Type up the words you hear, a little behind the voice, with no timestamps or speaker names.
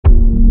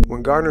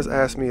When gardeners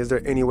ask me, is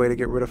there any way to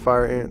get rid of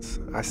fire ants?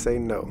 I say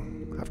no.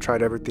 I've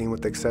tried everything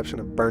with the exception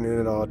of burning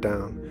it all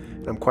down,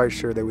 and I'm quite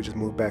sure they would just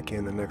move back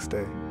in the next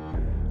day.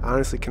 I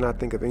honestly cannot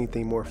think of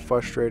anything more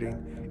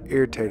frustrating,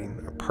 irritating,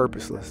 or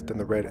purposeless than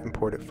the red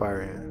imported fire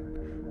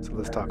ant. So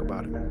let's talk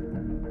about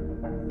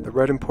it. The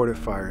red imported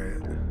fire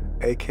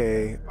ant,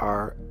 aka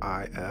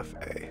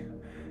RIFA,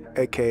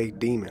 aka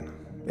demon,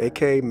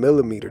 aka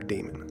millimeter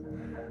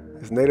demon,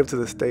 is native to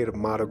the state of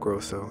Mato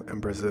Grosso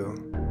in Brazil.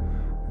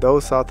 Though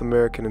South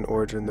American in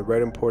origin, the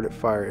red imported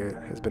fire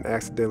ant has been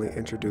accidentally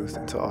introduced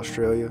into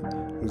Australia,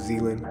 New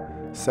Zealand,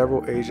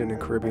 several Asian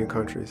and Caribbean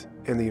countries,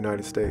 and the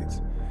United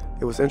States.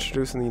 It was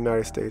introduced in the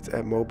United States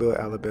at Mobile,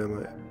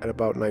 Alabama at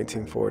about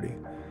 1940.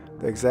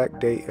 The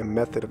exact date and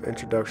method of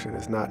introduction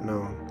is not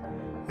known.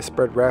 It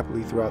spread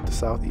rapidly throughout the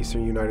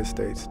southeastern United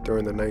States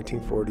during the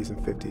 1940s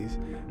and 50s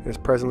and is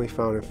presently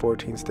found in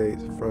 14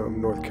 states from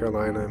North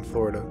Carolina and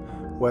Florida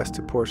west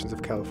to portions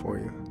of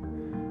California.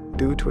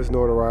 Due to its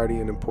notoriety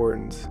and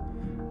importance,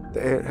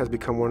 the ant has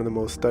become one of the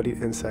most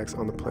studied insects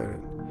on the planet,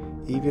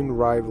 even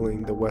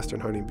rivaling the western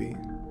honeybee.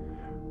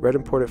 Red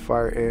imported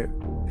fire ant,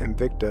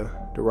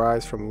 invicta,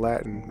 derives from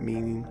Latin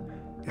meaning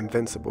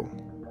invincible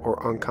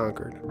or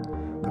unconquered.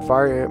 The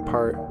fire ant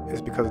part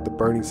is because of the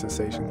burning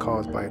sensation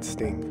caused by its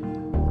sting.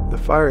 The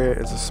fire ant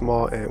is a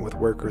small ant with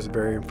workers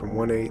varying from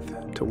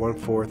 1/8 to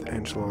 1/4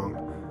 inch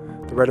long.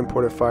 The red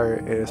imported fire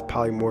ant is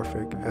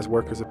polymorphic, as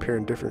workers appear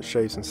in different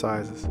shapes and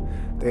sizes.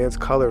 The ant's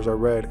colors are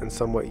red and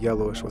somewhat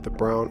yellowish with a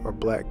brown or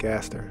black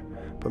gaster,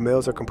 but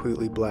males are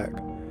completely black.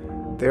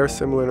 They are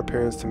similar in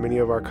appearance to many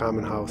of our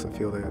common house and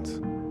field ants.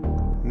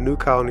 New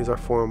colonies are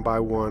formed by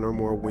one or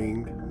more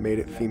winged,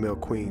 mated female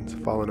queens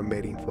following a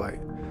mating flight.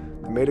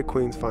 The mated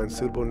queens find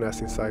suitable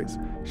nesting sites,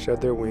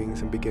 shed their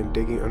wings, and begin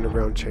digging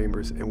underground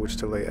chambers in which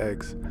to lay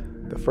eggs.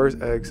 The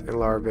first eggs and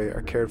larvae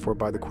are cared for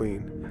by the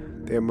queen.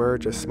 They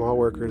emerge as small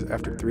workers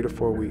after 3 to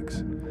 4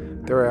 weeks.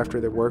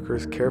 Thereafter, the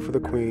workers care for the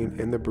queen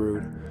and the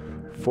brood,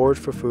 forage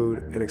for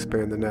food, and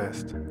expand the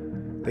nest.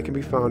 They can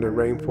be found in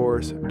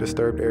rainforests,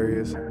 disturbed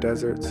areas,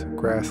 deserts,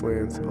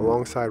 grasslands,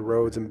 alongside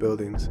roads and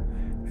buildings,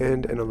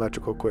 and in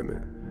electrical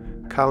equipment.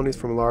 Colonies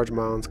from large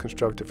mounds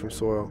constructed from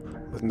soil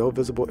with no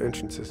visible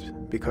entrances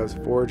because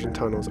foraging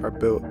tunnels are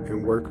built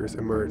and workers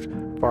emerge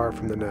far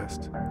from the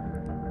nest.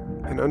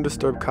 An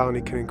undisturbed colony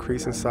can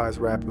increase in size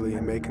rapidly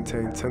and may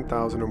contain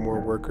 10,000 or more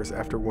workers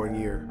after 1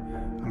 year.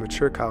 A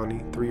mature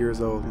colony, 3 years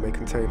old, may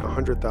contain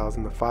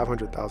 100,000 to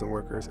 500,000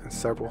 workers in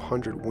several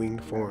hundred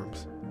winged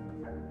forms.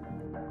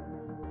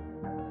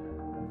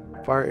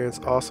 Fire ants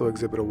also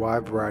exhibit a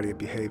wide variety of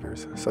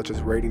behaviors, such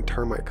as raiding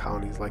termite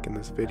colonies like in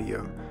this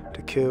video,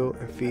 to kill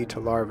and feed to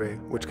larvae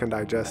which can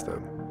digest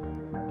them.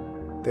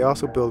 They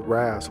also build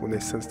rafts when they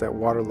sense that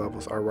water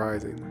levels are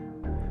rising.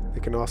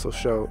 They can also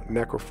show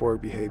necrophoric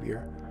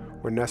behavior,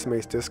 where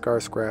nestmates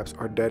discard scraps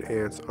or dead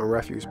ants on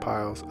refuse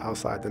piles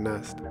outside the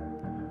nest.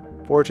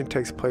 Foraging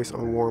takes place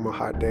on warm or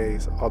hot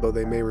days, although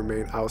they may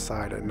remain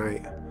outside at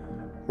night.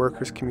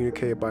 Workers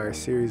communicate by a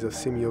series of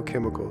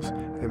semiochemicals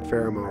and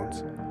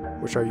pheromones,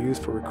 which are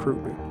used for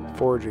recruitment,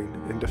 foraging,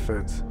 and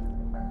defense.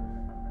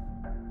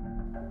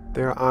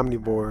 They are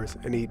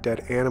omnivores and eat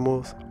dead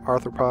animals,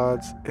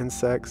 arthropods,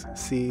 insects,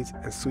 seeds,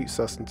 and sweet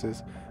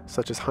substances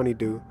such as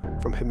honeydew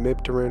from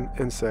hemipteran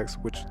insects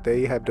which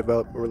they have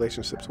developed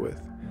relationships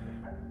with.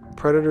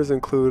 Predators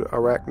include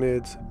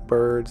arachnids,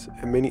 birds,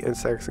 and many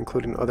insects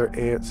including other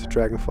ants,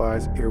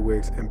 dragonflies,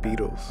 earwigs, and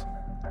beetles.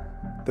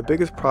 The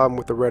biggest problem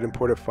with the red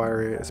imported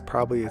fire ant is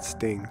probably its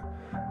sting.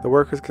 The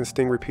workers can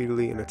sting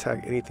repeatedly and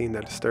attack anything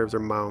that disturbs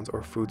their mounds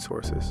or food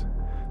sources.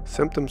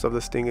 Symptoms of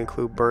the sting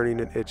include burning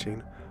and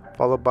itching,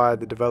 followed by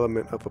the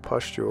development of a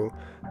pustule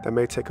that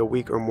may take a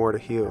week or more to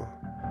heal.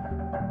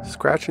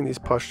 Scratching these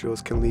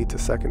pustules can lead to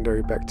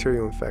secondary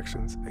bacterial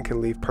infections and can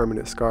leave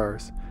permanent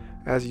scars.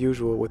 As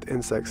usual with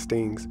insect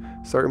stings,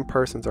 certain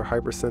persons are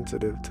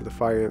hypersensitive to the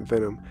fire ant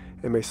venom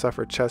and may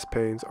suffer chest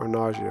pains or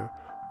nausea,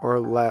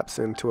 or lapse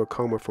into a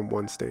coma from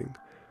one sting.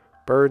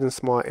 Birds and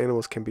small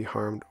animals can be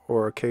harmed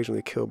or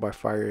occasionally killed by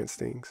fire ant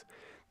stings.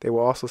 They will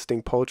also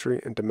sting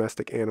poultry and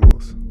domestic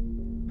animals.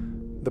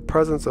 The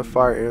presence of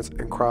fire ants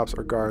in crops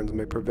or gardens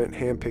may prevent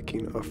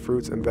hand-picking of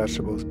fruits and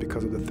vegetables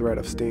because of the threat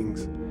of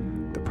stings.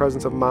 The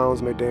presence of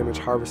mounds may damage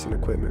harvesting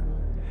equipment.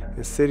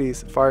 In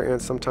cities, fire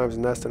ants sometimes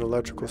nest in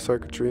electrical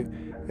circuitry,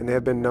 and they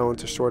have been known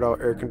to short out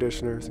air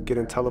conditioners, get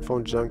in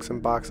telephone junction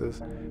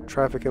boxes,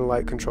 traffic and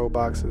light control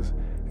boxes,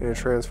 and in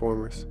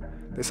transformers.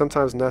 They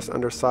sometimes nest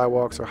under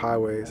sidewalks or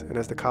highways, and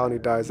as the colony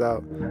dies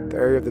out, the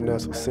area of the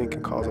nest will sink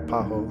and cause a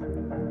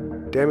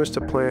pothole. Damage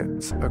to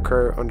plants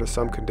occur under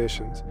some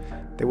conditions.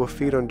 They will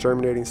feed on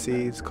germinating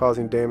seeds,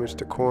 causing damage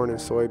to corn and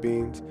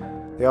soybeans.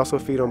 They also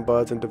feed on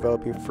buds and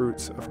developing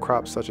fruits of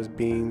crops such as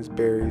beans,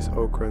 berries,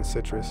 okra, and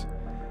citrus.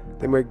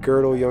 They may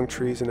girdle young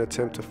trees in an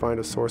attempt to find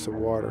a source of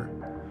water.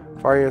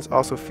 Fire ants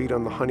also feed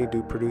on the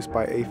honeydew produced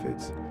by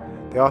aphids.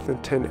 They often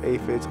tend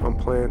aphids on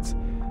plants,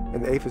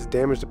 and the aphids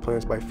damage the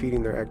plants by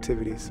feeding their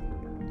activities.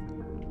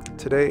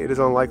 Today, it is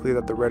unlikely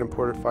that the red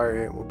imported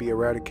fire ant will be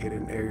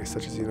eradicated in areas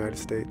such as the United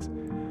States.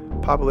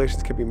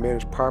 populations can be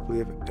managed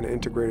properly if an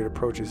integrated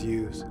approach is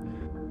used.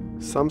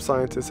 Some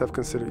scientists have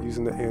considered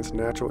using the ants'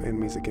 natural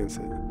enemies against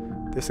it.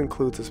 This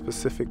includes a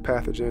specific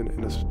pathogen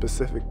and a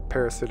specific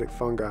parasitic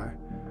fungi.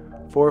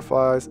 Forage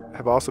flies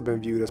have also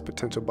been viewed as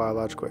potential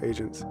biological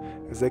agents,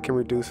 as they can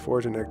reduce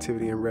foraging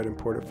activity in red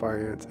imported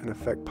fire ants and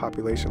affect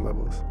population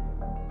levels.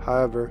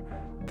 However,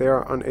 they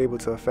are unable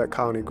to affect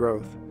colony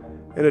growth.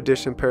 In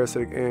addition,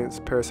 parasitic ants,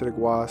 parasitic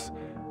wasps,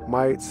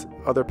 mites,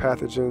 other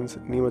pathogens,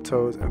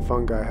 nematodes, and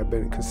fungi have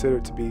been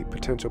considered to be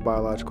potential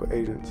biological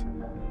agents.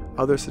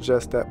 Others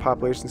suggest that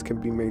populations can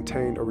be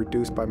maintained or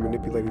reduced by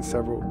manipulating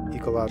several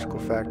ecological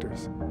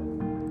factors.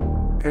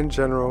 In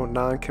general,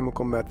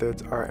 non-chemical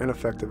methods are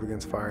ineffective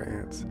against fire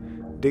ants.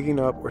 Digging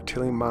up or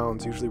tilling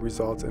mounds usually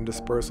results in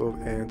dispersal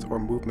of ants or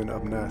movement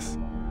of nests.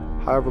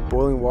 However,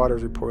 boiling water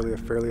is reportedly a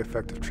fairly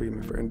effective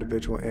treatment for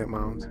individual ant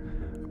mounds.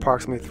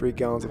 Approximately 3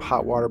 gallons of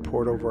hot water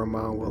poured over a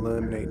mound will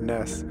eliminate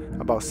nests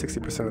about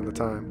 60% of the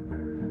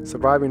time.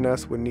 Surviving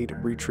nests would need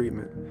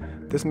retreatment.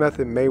 This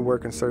method may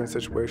work in certain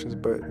situations,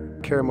 but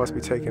care must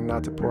be taken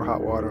not to pour hot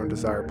water on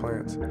desired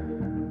plants.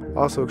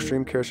 Also,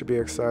 extreme care should be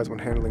exercised when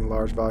handling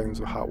large volumes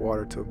of hot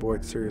water to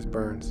avoid serious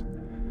burns.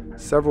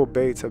 Several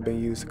baits have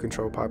been used to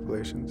control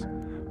populations.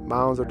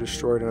 Mounds are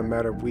destroyed in a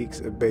matter of weeks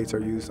if baits are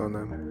used on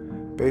them.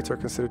 Baits are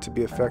considered to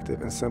be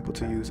effective and simple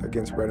to use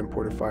against red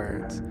imported fire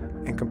ants,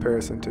 in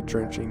comparison to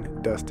drenching,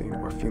 dusting,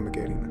 or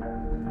fumigating.